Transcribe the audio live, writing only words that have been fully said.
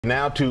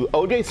Now to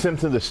O.J.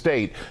 Simpson's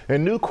estate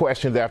and new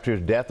questions after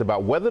his death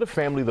about whether the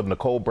families of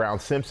Nicole Brown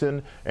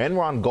Simpson and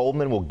Ron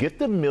Goldman will get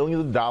the millions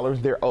of dollars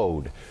they're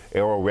owed.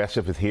 Ariel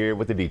Resniff is here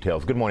with the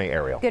details. Good morning,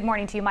 Ariel. Good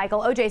morning to you,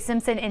 Michael. O.J.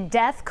 Simpson in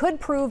death could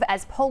prove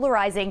as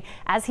polarizing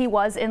as he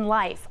was in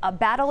life. A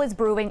battle is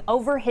brewing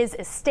over his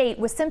estate,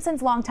 with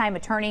Simpson's longtime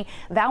attorney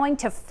vowing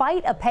to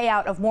fight a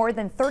payout of more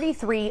than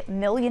 $33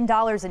 million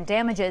in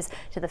damages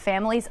to the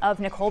families of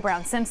Nicole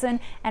Brown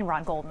Simpson and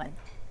Ron Goldman.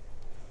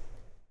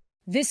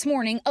 This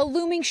morning, a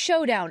looming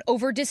showdown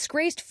over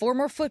disgraced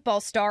former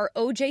football star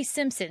O.J.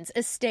 Simpson's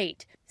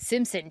estate.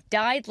 Simpson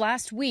died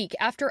last week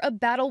after a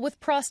battle with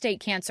prostate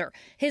cancer.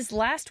 His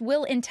last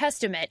will and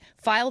testament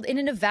filed in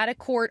a Nevada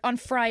court on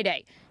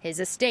Friday. His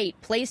estate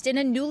placed in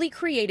a newly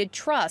created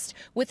trust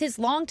with his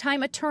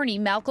longtime attorney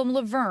Malcolm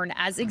Lavergne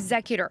as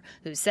executor,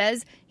 who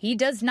says he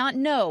does not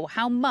know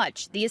how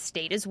much the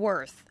estate is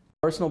worth.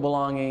 Personal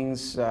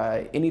belongings,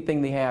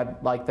 anything they had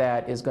like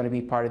that is going to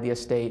be part of the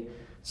estate.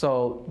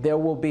 So I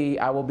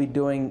will be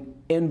doing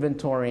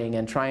inventorying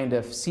and trying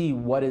to see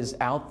what is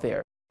out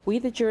there. We,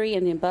 the jury,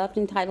 in the above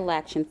entitled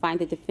action, find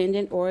the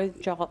defendant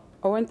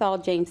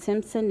Orenthal James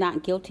Simpson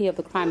not guilty of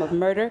the crime of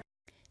murder.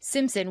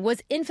 Simpson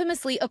was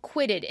infamously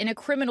acquitted in a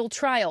criminal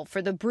trial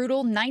for the brutal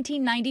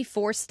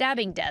 1994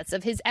 stabbing deaths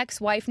of his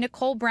ex-wife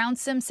Nicole Brown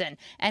Simpson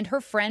and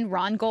her friend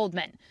Ron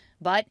Goldman.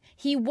 But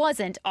he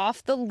wasn't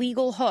off the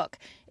legal hook.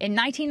 In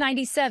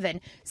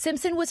 1997,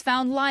 Simpson was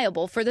found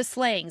liable for the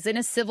slayings in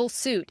a civil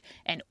suit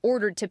and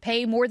ordered to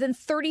pay more than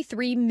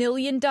 $33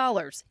 million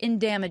in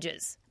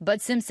damages.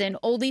 But Simpson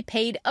only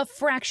paid a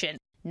fraction.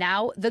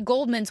 Now the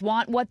Goldmans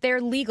want what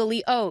they're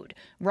legally owed.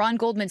 Ron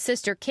Goldman's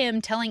sister Kim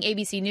telling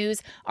ABC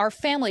News, "Our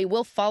family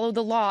will follow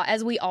the law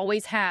as we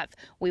always have.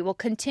 We will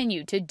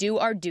continue to do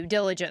our due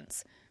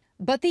diligence."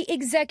 But the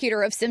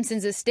executor of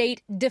Simpson's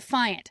estate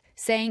defiant,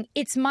 saying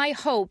it's my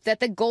hope that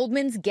the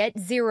Goldmans get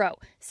zero,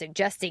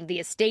 suggesting the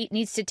estate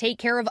needs to take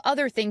care of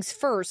other things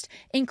first,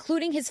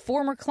 including his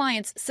former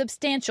client's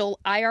substantial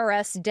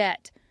IRS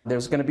debt.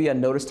 There's going to be a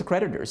notice to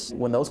creditors.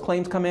 When those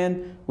claims come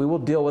in, we will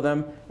deal with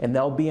them, and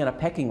they'll be in a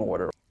pecking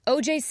order.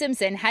 O.J.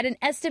 Simpson had an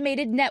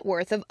estimated net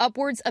worth of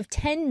upwards of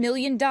 $10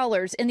 million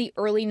in the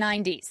early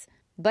 90s.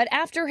 But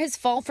after his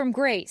fall from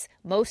grace,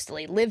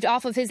 mostly lived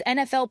off of his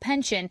NFL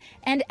pension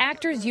and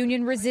Actors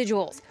Union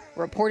residuals,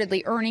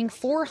 reportedly earning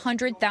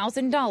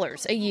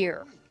 $400,000 a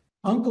year.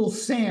 Uncle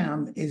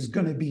Sam is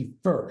going to be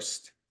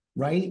first,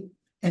 right?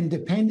 And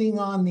depending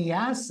on the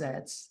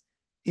assets,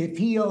 if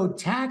he owed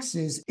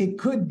taxes, it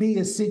could be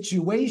a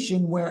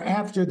situation where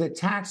after the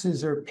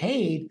taxes are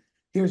paid,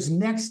 there's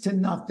next to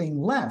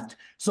nothing left.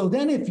 So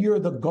then if you're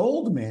the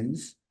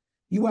Goldmans,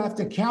 you have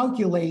to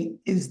calculate,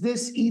 is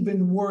this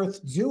even worth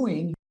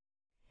doing?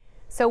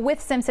 So with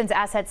Simpson's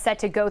assets set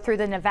to go through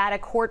the Nevada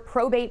court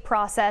probate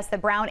process, the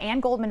Brown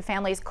and Goldman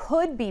families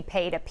could be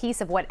paid a piece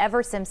of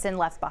whatever Simpson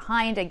left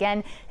behind.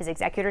 Again, his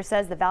executor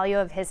says the value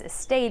of his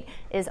estate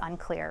is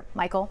unclear.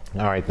 Michael?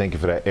 All right, thank you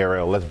for that,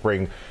 Ariel. Let's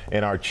bring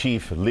in our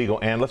chief legal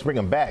and let's bring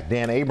him back,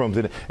 Dan Abrams.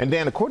 And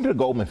Dan, according to the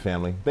Goldman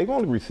family, they've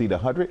only received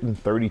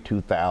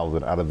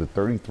 $132,000 out of the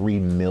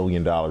 $33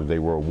 million they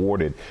were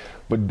awarded.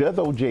 But does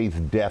O.J.'s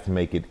death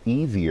make it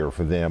easier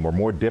for them or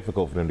more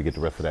difficult for them to get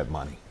the rest of that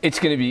money? It's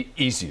going to be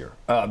easier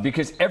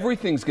because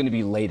everything's going to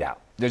be laid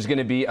out. There's going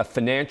to be a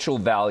financial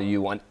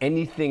value on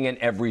anything and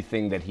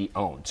everything that he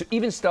owned. So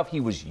even stuff he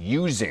was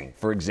using,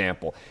 for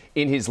example,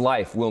 in his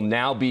life will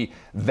now be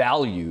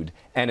valued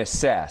and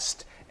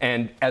assessed.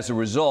 And as a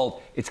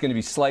result, it's going to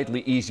be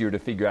slightly easier to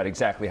figure out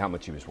exactly how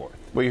much he was worth.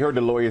 Well, you heard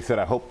the lawyer said,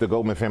 I hope the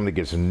Goldman family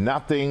gets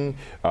nothing.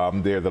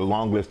 They're the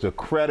long list of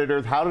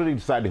creditors. How do they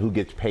decide who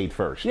gets paid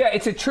first? Yeah,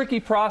 it's a tricky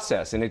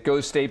process, and it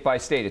goes state by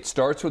state. It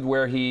starts with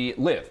where he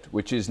lived,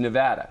 which is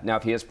Nevada. Now,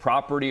 if he has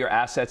property or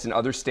assets in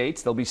other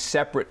states, there'll be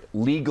separate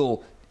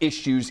legal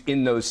issues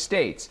in those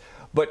states.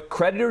 But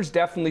creditors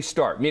definitely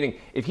start, meaning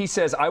if he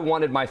says, I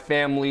wanted my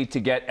family to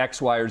get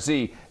X, Y, or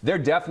Z, they're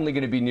definitely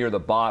going to be near the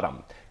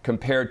bottom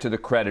compared to the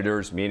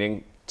creditors,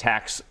 meaning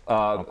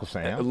Uncle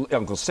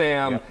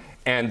Sam yep.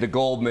 And the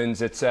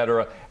Goldmans, et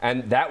cetera.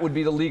 And that would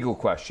be the legal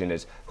question,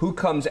 is who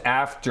comes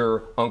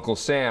after Uncle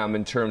Sam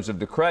in terms of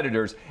the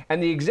creditors?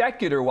 And the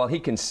executor, while he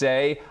can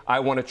say,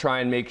 I want to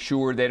try and make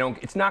sure they don't,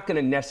 it's not going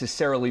to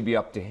necessarily be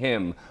up to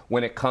him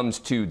when it comes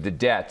to the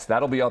debts.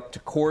 That'll be up to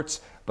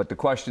courts. But the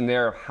question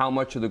there, how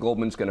much are the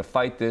Goldmans going to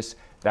fight this?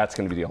 That's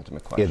going to be the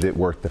ultimate question. Is it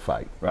worth the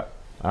fight? Right.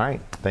 All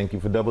right. Thank you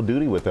for double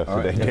duty with us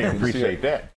today. Right. Appreciate that.